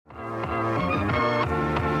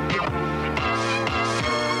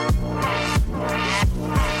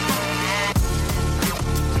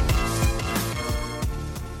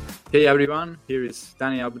Hey everyone, here is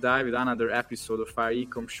Danny Abdai with another episode of our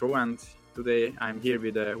Ecom show, and today I'm here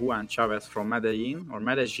with Juan Chavez from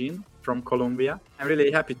Medellin from Colombia. I'm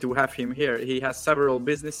really happy to have him here. He has several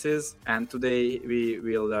businesses, and today we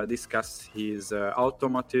will discuss his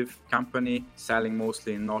automotive company selling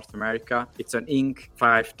mostly in North America. It's an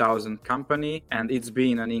Inc.5000 company, and it's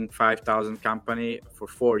been an Inc.5000 company for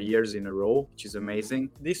 4 years in a row, which is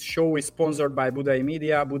amazing. This show is sponsored by Budai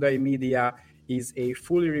Media. Budai Media is a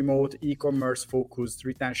fully remote e-commerce focused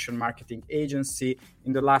retention marketing agency.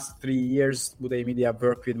 In the last 3 years, Budai Media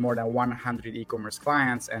worked with more than 100 e-commerce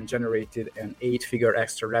clients and generated an 8-figure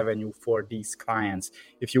extra revenue for these clients.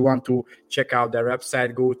 If you want to check out their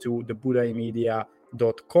website, go to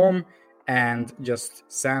thebudaimedia.com and just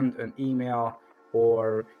send an email,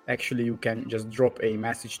 or actually you can just drop a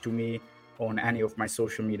message to me on any of my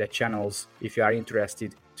social media channels if you are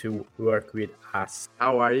interested to work with us.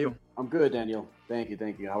 How are you? I'm good, Daniel. Thank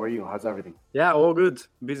you. How are you? How's everything? Yeah, all good.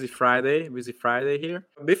 Busy Friday here.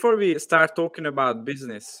 Before we start talking about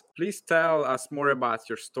business, please tell us more about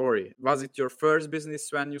your story. Was it your first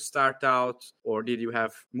business when you start out, or did you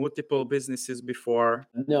have multiple businesses before?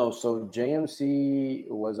 No, so JMC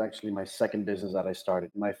was actually my second business that I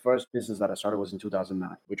started. My first business that I started was in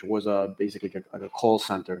 2009, which was basically like a call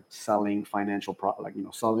center selling financial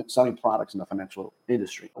selling products in the financial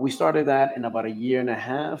industry. We started that in about a year and a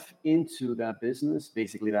half into that business.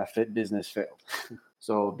 Basically, that business failed.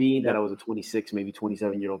 So being that I was a 26, maybe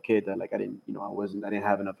 27-year-old kid, that I didn't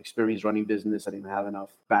have enough experience running business. I didn't have enough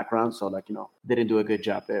background. So didn't do a good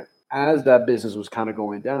job there. As that business was kind of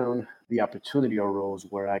going down, the opportunity arose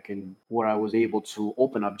where I was able to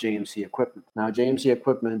open up JMC Equipment. Now, JMC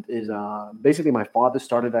Equipment is basically my father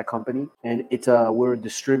started that company, and we're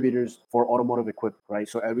distributors for automotive equipment, right?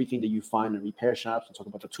 So everything that you find in repair shops, we talk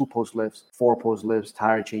about the 2-post lifts, 4-post lifts,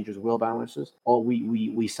 tire changers, wheel balancers, all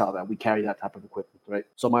we sell that. We carry that type of equipment, right?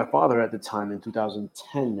 So my father at the time in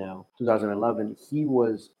 2011, he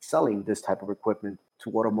was selling this type of equipment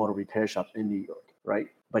to automotive repair shops in New York, right?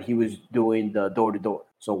 But he was doing the door-to-door.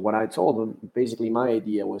 So what I told him, basically my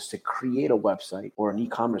idea was to create a website or an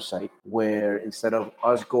e-commerce site where instead of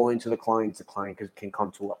us going to the client can come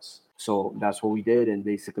to us. So that's what we did, and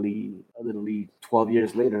basically, literally 12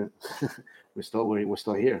 years later, we're still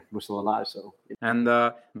here. We're still alive. So. And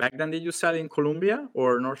back then, did you sell in Colombia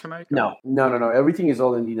or North America? No. Everything is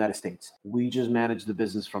all in the United States. We just manage the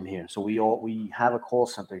business from here. So we have a call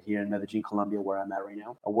center here in Medellin, Colombia, where I'm at right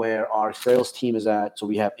now, where our sales team is at. So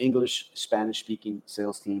we have English, Spanish-speaking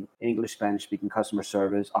sales team, English, Spanish-speaking customer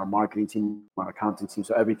service, our marketing team, our accounting team.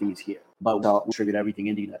 So everything is here. But we distribute everything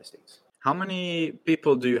in the United States. How many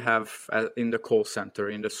people do you have in the call center,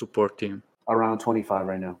 in the support team? Around 25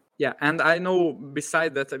 right now. Yeah, and I know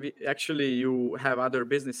beside that, actually you have other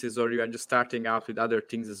businesses, or you are just starting out with other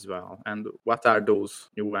things as well. And what are those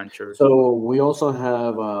new ventures? So we also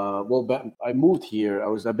have, I moved here.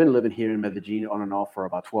 I've been living here in Medellin on and off for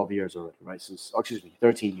about 12 years already, right?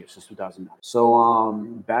 13 years, since 2009. So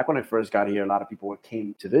back when I first got here, a lot of people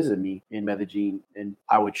came to visit me in Medellin, and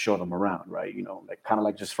I would show them around, right? Kind of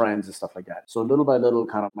like just friends and stuff like that. So little by little,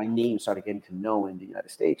 kind of my name started getting to know in the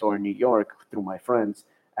United States or in New York through my friends,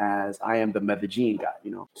 as I am the Medellin guy,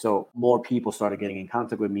 So more people started getting in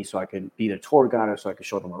contact with me so I can be their tour guide or so I could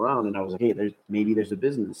show them around. And I was like, hey, there's a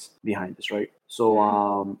business behind this, right?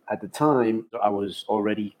 So at the time, I was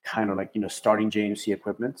already kind of starting JMC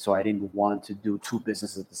Equipment. So I didn't want to do 2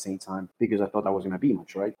 businesses at the same time because I thought that wasn't going to be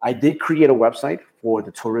much, right? I did create a website for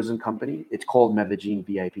the tourism company. It's called Medellin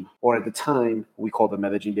VIP. Or at the time, we called it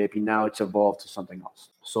Medellin VIP. Now it's evolved to something else.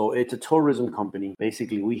 So it's a tourism company.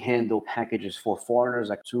 Basically, we handle packages for foreigners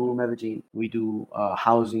to Medellin. We do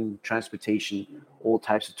housing, transportation, all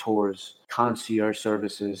types of tours, concierge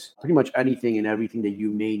services, pretty much anything and everything that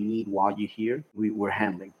you may need while you're here, we're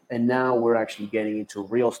handling. And now we're actually getting into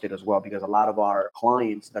real estate as well, because a lot of our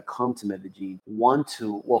clients that come to Medellin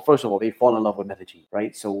first of all, they fall in love with Medellin,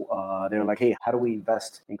 right? So they're like, hey, how do we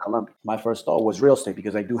invest in Colombia? My first thought was real estate,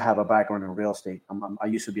 because I do have a background in real estate. I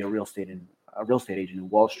used to be a real estate agent in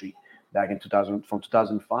Wall Street back in 2000, from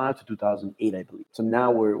 2005 to 2008, I believe. So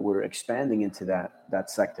now we're expanding into that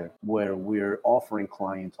sector where we're offering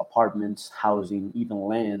clients apartments, housing, even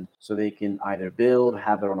land, so they can either build,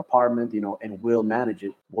 have their own apartment, and we'll manage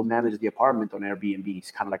it. We'll manage the apartment on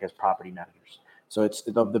Airbnbs, kind of like as property managers. So it's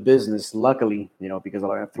the business, luckily, because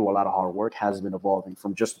through a lot of hard work, has been evolving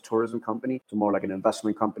from just a tourism company to more like an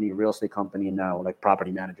investment company, real estate company, and now like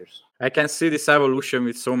property managers. I can see this evolution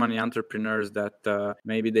with so many entrepreneurs that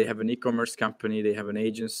maybe they have an e-commerce company, they have an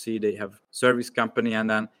agency, they have service company, and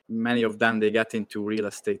then many of them, they get into real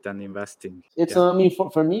estate and investing. I mean,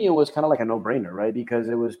 for me, it was kind of like a no-brainer, right? Because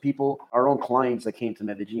it was people, our own clients that came to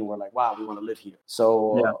Medellin were like, wow, we want to live here.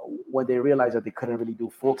 So when they realized that they couldn't really do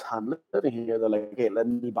full-time living here, they're like, okay, let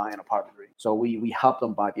me buy an apartment. Right? So we helped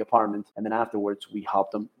them buy the apartment. And then afterwards, we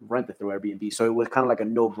helped them rent it through Airbnb. So it was kind of like a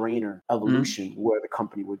no-brainer evolution where the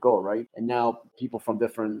company would go, right? And now people from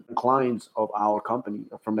different clients of our company,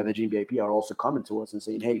 from Medellin VIP, are also coming to us and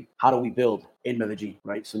saying, hey, how do we build in Medellin,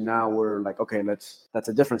 right? So now we're like, okay, that's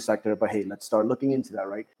a different sector, but hey, let's start looking into that,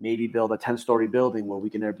 right? Maybe build a 10-story building where we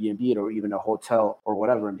can Airbnb it, or even a hotel or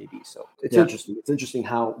whatever it may be. So it's interesting. It's interesting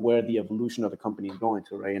where the evolution of the company is going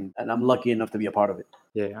to, right? And I'm lucky enough to be a part of it.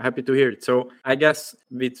 Yeah, happy to hear it. So I guess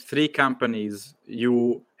with 3 companies,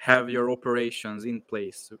 you have your operations in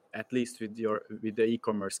place, at least with the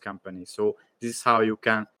e-commerce company. So this is how you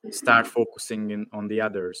can start focusing on the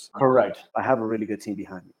others. Correct. I have a really good team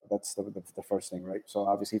behind me. That's the first thing, right? So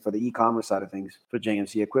obviously for the e-commerce side of things, for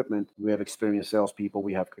JMC Equipment, we have experienced salespeople,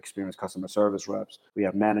 we have experienced customer service reps, we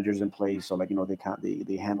have managers in place. So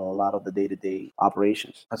they handle a lot of the day-to-day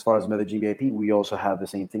operations. As far as Medellin VIP, we also have the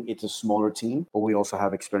same thing. It's a smaller team, but we also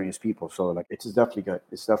have experienced people. So it's definitely good.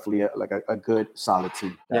 It's definitely a good, solid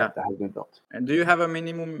team that has been built. And do you have a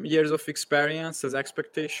minimum years of experience as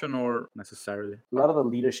expectation, or necessarily? A lot of the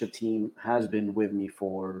leadership team has been with me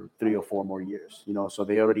for 3 or 4 more years, so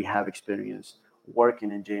they already have experience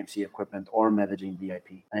working in JMC Equipment or Medellin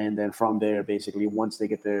VIP. And then from there, basically, once they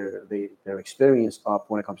get their experience up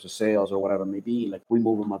when it comes to sales or whatever it may be, like we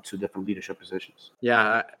move them up to different leadership positions.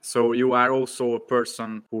 Yeah, so you are also a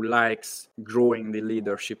person who likes growing the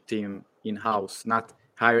leadership team in-house, not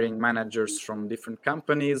hiring managers from different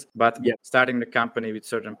companies, but starting the company with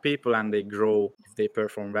certain people, and they grow if they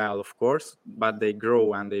perform well, of course, but they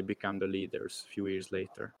grow and they become the leaders a few years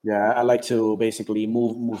later. Yeah, I like to basically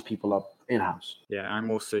move people up in-house. Yeah,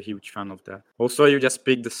 I'm also a huge fan of that. Also, you just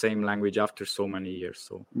speak the same language after so many years,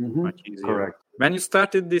 so much easier. Correct. When you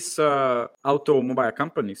started this automobile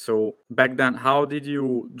company, so back then, how did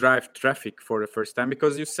you drive traffic for the first time?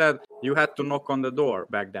 Because you said you had to knock on the door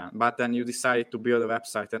back then, but then you decided to build a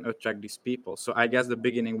website and attract these people. So I guess the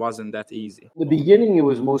beginning wasn't that easy. The beginning, it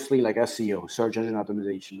was mostly like SEO, search engine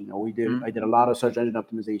optimization. I did a lot of search engine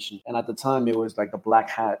optimization. And at the time, it was like the black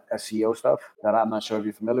hat SEO stuff that I'm not sure if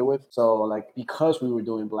you're familiar with. So like, because we were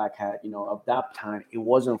doing black hat, at that time, it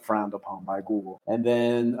wasn't frowned upon by Google. And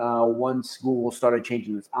then once Google started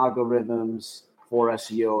changing its algorithms for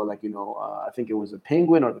SEO, I think it was a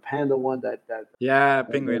penguin or the panda one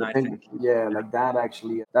penguin, I think. Yeah, like that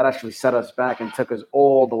actually set us back and took us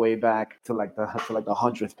all the way back to like the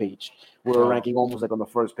 100th page. We were ranking almost like on the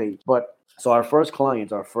first page. But so our first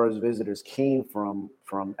clients, our first visitors came from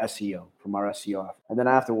SEO, from our SEO. And then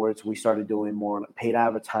afterwards, we started doing more paid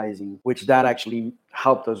advertising, which that actually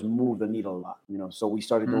helped us move the needle a lot. So we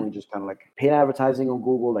started doing just kind of like paid advertising on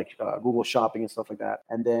Google, like Google Shopping and stuff like that.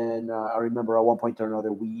 And then I remember at one point or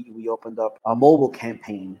another, we opened up a mobile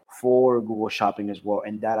campaign for Google Shopping as well.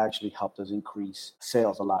 And that actually helped us increase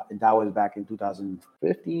sales a lot. And that was back in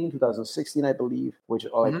 2015, 2016, I believe, which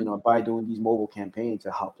by doing these mobile campaigns,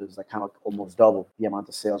 it helped us like kind of almost double the amount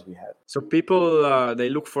of sales we had. So people, they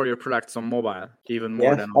look for your products on mobile even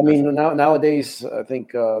more than I mean, nowadays, I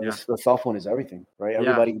think the cell phone is everything, right?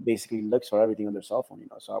 Everybody basically looks for everything on their cell phone,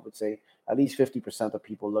 So I would say at least 50% of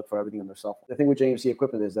people look for everything on their cell phone. The thing with JMC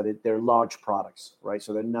Equipment is that they're large products, right?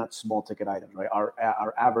 So they're not small ticket items, right?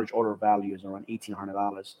 Our average order value is around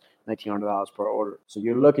 $1,800. $1,900 per order. So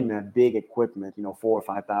you're looking at big equipment, $4,000 or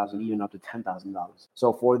 $5,000, even up to $10,000.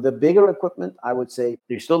 So for the bigger equipment, I would say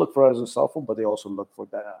they still look for us on cell phone, but they also look for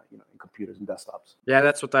that, in computers and desktops. Yeah,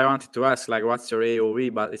 that's what I wanted to ask. Like, what's your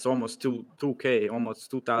AOV? But it's almost $2K,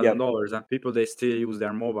 almost $2,000, and people, they still use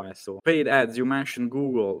their mobile. So paid ads, you mentioned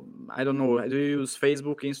Google. I don't know. Do you use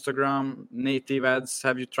Facebook, Instagram, native ads?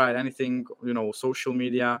 Have you tried anything? Social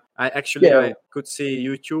media. I could see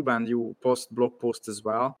YouTube, and you post blog posts as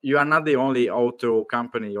well. You are not the only auto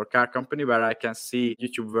company or car company where I can see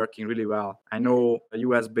YouTube working really well. I know a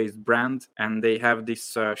US-based brand, and they have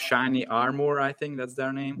this Shiny Armor, I think that's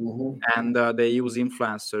their name. And they use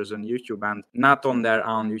influencers on YouTube, and not on their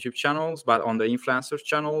own YouTube channels, but on the influencers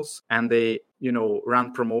channels. And they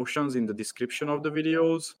run promotions in the description of the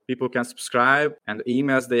videos. People can subscribe, and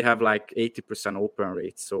emails, they have like 80% open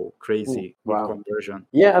rate. So crazy conversion.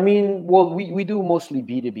 Yeah, I mean, well, we do mostly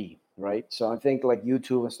B2B. right? So I think like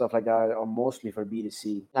YouTube and stuff like that are mostly for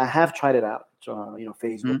B2C. I have tried it out. So,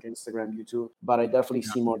 Facebook, Instagram, YouTube, but I definitely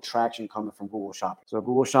see more traction coming from Google Shopping. So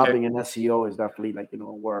Google Okay. Shopping and SEO is definitely like,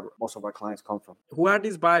 where most of our clients come from. Who are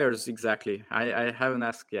these buyers exactly? I haven't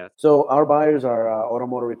asked yet. So our buyers are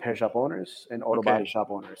automotive repair shop owners and auto Okay. body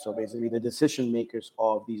shop owners. So basically the decision makers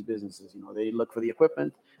of these businesses, they look for the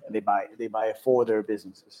equipment and they buy it for their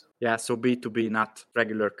businesses. Yeah, so B2B, not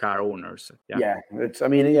regular car owners. Yeah,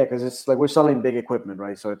 because it's like we're selling big equipment,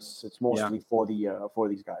 right? So it's Yeah. mostly for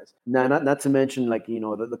these guys. Now, not to mention like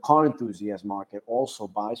the car enthusiast market also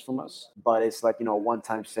buys from us, but it's like one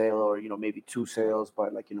time sale or maybe two sales,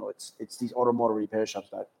 but like it's these automotive repair shops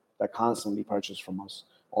that constantly purchase from us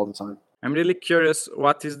all the time. I'm really curious,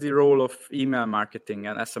 what is the role of email marketing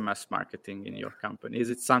and SMS marketing in your company? Is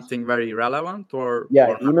it something very relevant or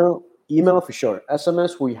Yeah, not? email for sure.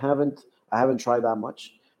 SMS I haven't tried that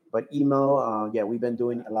much, but email, yeah, we've been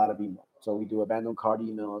doing a lot of email. So we do abandoned cart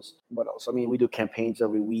emails. What else? I mean, we do campaigns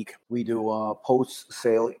every week. We do post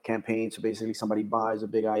sale campaigns. So basically, somebody buys a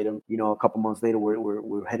big item. A couple months later,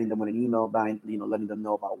 we're hitting them with an email, buying, letting them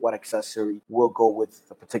know about what accessory will go with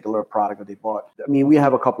the particular product that they bought. I mean, we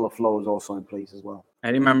have a couple of flows also in place as well. I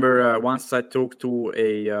remember once I talked to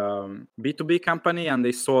a B2B company and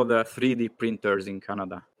they saw the 3D printers in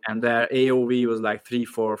Canada. And their AOV was like $3,000,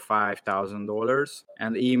 $4,000, $5,000,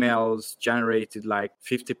 and emails generated like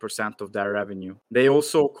 50% of their revenue. They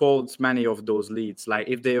also called many of those leads. Like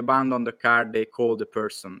if they abandoned the car, they called the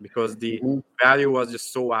person because the value was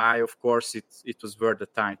just so high. Of course, it was worth the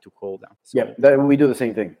time to call them. So, yeah, we do the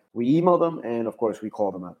same thing. We email them, and of course, we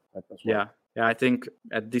call them out as well. Yeah, I think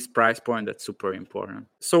at this price point, that's super important.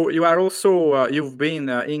 So you are also, you've been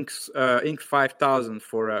Inc.5000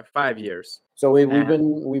 for 5 years. So we've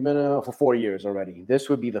been for 4 years already. This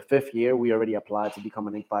would be the 5th year. We already applied to become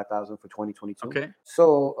an Inc.5000 for 2022. Okay.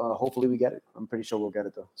 So hopefully we get it. I'm pretty sure we'll get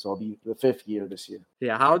it though. So it'll be the 5th year this year.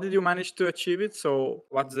 Yeah. How did you manage to achieve it? So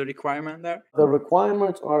what's the requirement there? The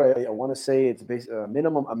requirements are, I want to say it's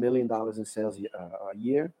minimum $1 million in sales a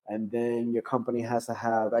year, and then your company has to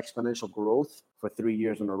have exponential growth for 3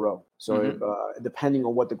 years in a row. So depending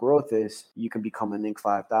on what the growth is, you can become an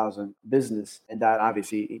Inc.5000 business, and that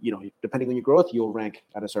obviously, depending on your growth, you'll rank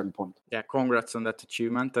at a certain point. Yeah, congrats on that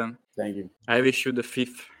achievement, and thank you. I wish you the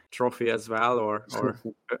 5th trophy as well, or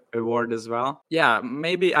award as well. Yeah,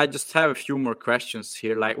 maybe I just have a few more questions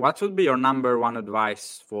here. Like, what would be your number one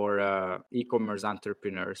advice for e-commerce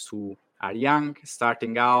entrepreneurs who are young,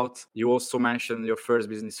 starting out? You also mentioned your first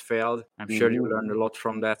business failed. I'm sure you learned a lot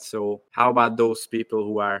from that. So how about those people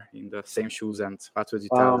who are in the same shoes, and what would you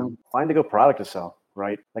tell them? Find a good product to sell,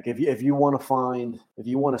 right? Like if you want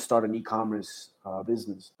to start an e-commerce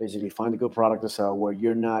business, basically find a good product to sell where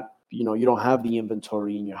you're not, you don't have the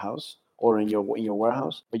inventory in your house or in your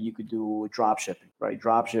warehouse, but you could do drop shipping, right?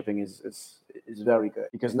 Drop shipping is very good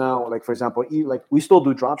because now, like for example, like we still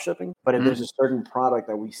do drop shipping, but if there's a certain product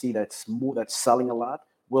that we see that's selling a lot,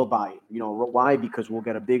 we'll buy it. Why? Because we'll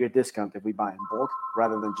get a bigger discount if we buy in bulk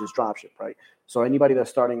rather than just drop ship, right? So anybody that's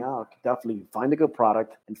starting out, definitely find a good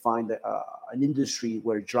product and find an industry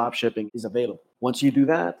where drop shipping is available. Once you do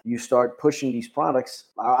that, you start pushing these products.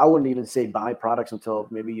 I wouldn't even say buy products until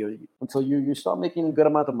you start making a good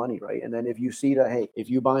amount of money, right? And then if you see that, hey, if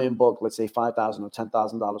you buy in bulk, let's say $5,000 or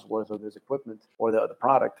 $10,000 worth of this equipment or the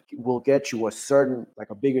product will get you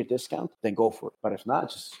a bigger discount, then go for it. But if not,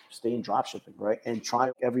 just stay in drop shipping, right? And try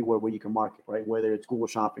everywhere where you can market, right? Whether it's Google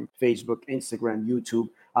Shopping, Facebook, Instagram, YouTube.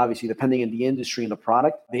 Obviously, depending on the industry and the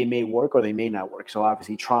product, they may work or they may not work. So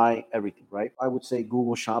obviously, try everything, right? I would say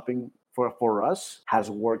Google Shopping for us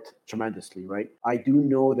has worked tremendously, right? I do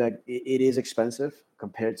know that it is expensive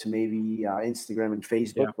compared to maybe Instagram and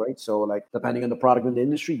Facebook, right? So like depending on the product in the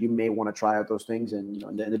industry, you may want to try out those things, and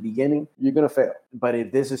in the beginning you're gonna fail. But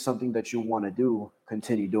if this is something that you want to do,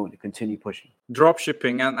 continue doing it, continue pushing. Drop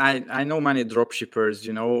shipping, and I know many drop shippers.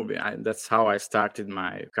 That's how I started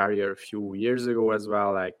my career a few years ago as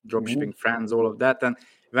well. Like drop shipping friends, all of that, and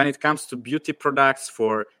when it comes to beauty products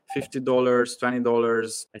for $50,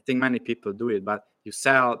 $20, I think many people do it, but you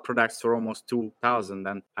sell products for almost $2,000.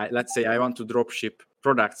 And let's say I want to drop ship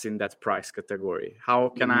products in that price category. How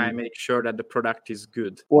can I make sure that the product is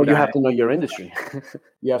good? Well, you have to know your industry.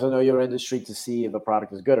 You have to know your industry to see if a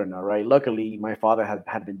product is good or not, right? Luckily, my father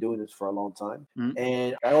had been doing this for a long time.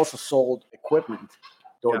 And I also sold equipment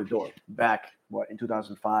door to door back in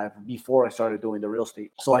 2005, before I started doing the real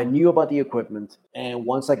estate. So I knew about the equipment, and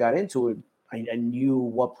once I got into it, I knew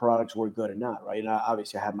what products were good or not, right? And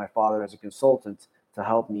obviously I had my father as a consultant to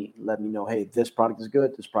help me, let me know, hey, this product is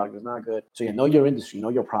good, this product is not good. So know your industry, know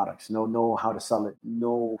your products, know how to sell it,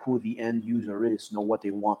 know who the end user is, know what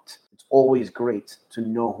they want. it's always great to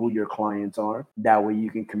know who your clients are. That way you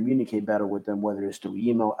can communicate better with them, whether it's through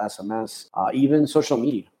email, SMS, even social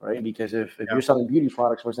media, right? Because if you're selling beauty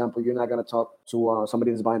products, for example, you're not going to talk to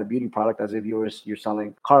somebody that's buying a beauty product as if you're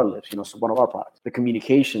selling car lifts, so one of our products. The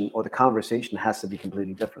communication or the conversation has to be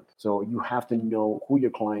completely different. So you have to know who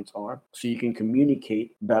your clients are so you can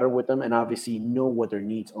communicate better with them and obviously know what their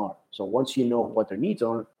needs are. So once you know what their needs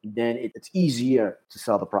are, then it's easier to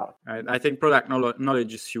sell the product. I think product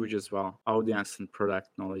knowledge is huge as well. Audience and product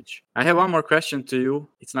knowledge. I have one more question to you.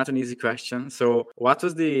 It's not an easy question. So what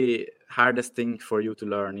was the hardest thing for you to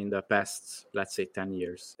learn in the past, let's say 10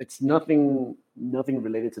 years? It's nothing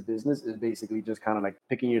related to business. It's basically just kind of like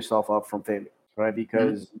picking yourself up from failure. Right,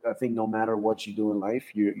 because I think no matter what you do in life,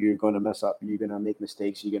 you're going to mess up. You're going to make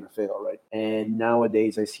mistakes. You're going to fail, right? And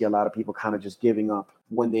nowadays, I see a lot of people kind of just giving up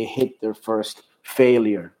when they hit their first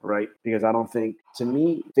failure, right? Because I don't think, to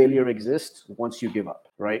me, failure exists once you give up,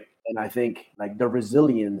 right? And I think like the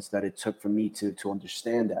resilience that it took for me to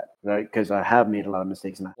understand that, right? Because I have made a lot of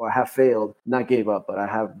mistakes and I have failed, not gave up, but I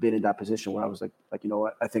have been in that position where I was like, you know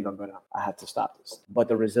what? I think I have to stop this. But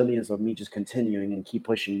the resilience of me just continuing and keep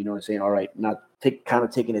pushing, and saying, all right, not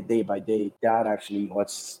taking it day by day. That actually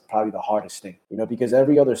what's probably the hardest thing, because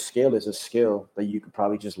every other skill is a skill that you could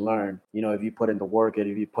probably just learn, if you put in the work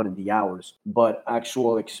and if you put in the hours. But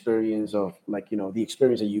actual experience of the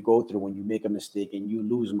experience that you go through when you make a mistake and you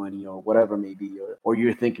lose money or whatever it may be, or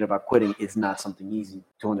you're thinking about quitting, is not something easy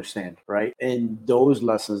to understand, right? And those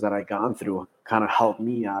lessons that I gone through kind of helped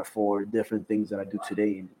me out for different things that I do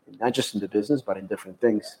today, and not just in the business, but in different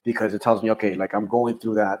things, because it tells me, okay, like I'm going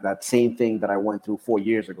through that same thing that I went through 4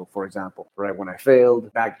 years ago, for example, right? When I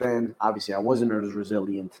failed back then, obviously I wasn't as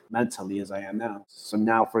resilient mentally as I am now. So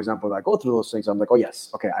now, for example, I go through those things, I'm like, oh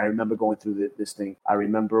yes, okay, I remember going through this thing. I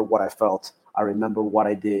remember what I felt. I remember what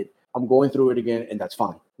I did. I'm going through it again, and that's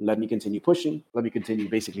fine. Let me continue pushing. Let me continue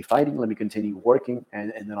basically fighting. Let me continue working,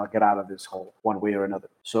 and then I'll get out of this hole one way or another.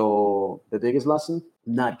 So the biggest lesson,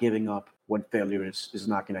 not giving up when failure is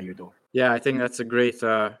knocking at your door. Yeah, I think that's a great,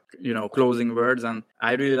 closing words. And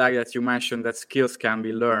I really like that you mentioned that skills can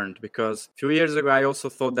be learned, because a few years ago, I also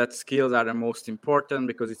thought that skills are the most important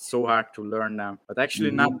because it's so hard to learn them. But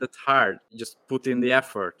actually not that hard. You just put in the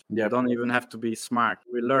effort. Yep. You don't even have to be smart.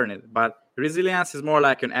 We learn it. But resilience is more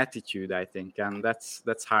like an attitude, I think. And that's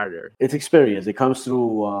harder. It's experience. It comes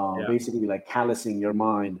through basically like callousing your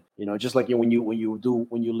mind, just like when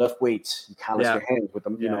you lift weights, you callous your hands with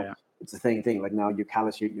them, It's the same thing. Like now you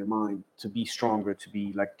callous your mind to be stronger,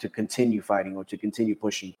 to continue fighting or to continue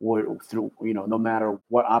pushing or through, no matter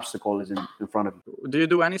what obstacle is in front of you. Do you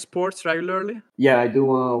do any sports regularly? Yeah, I do.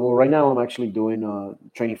 Well, right now I'm actually doing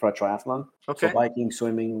training for a triathlon. Okay. So biking,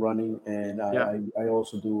 swimming, running, and I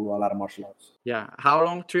also do a lot of martial arts. Yeah. How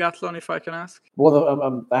long triathlon, if I can ask?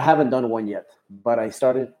 Well, I haven't done one yet, but I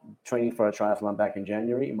started training for a triathlon back in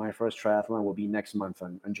January. My first triathlon will be next month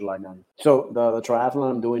on July 9th. So the triathlon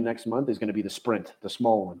I'm doing next month is going to be the sprint, the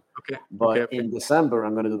small one. Okay. But in December,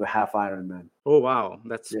 I'm going to do the half Ironman. Oh, wow.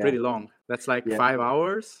 That's pretty long. That's like 5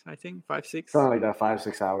 hours, I think, 5, 6. Something like that,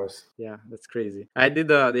 5-6 hours. Yeah, that's crazy. I did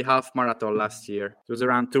the half marathon last year. It was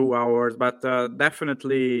around 2 hours, but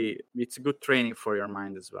definitely it's good training for your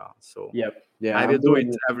mind as well. So yeah, I will do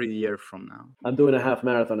it every year from now. I'm doing a half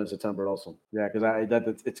marathon in September also. Yeah,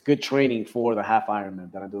 because it's good training for the half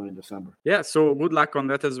Ironman that I'm doing in December. Yeah, so good luck on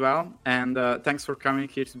that as well. And thanks for coming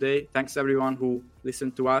here today. Thanks everyone who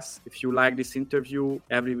listened to us. If you like this interview,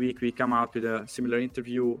 every week we come out with a similar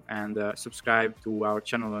interview, and subscribe to our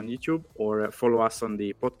channel on YouTube or follow us on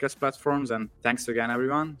the podcast platforms. And thanks again,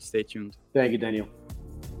 everyone. Stay tuned. Thank you, Daniel.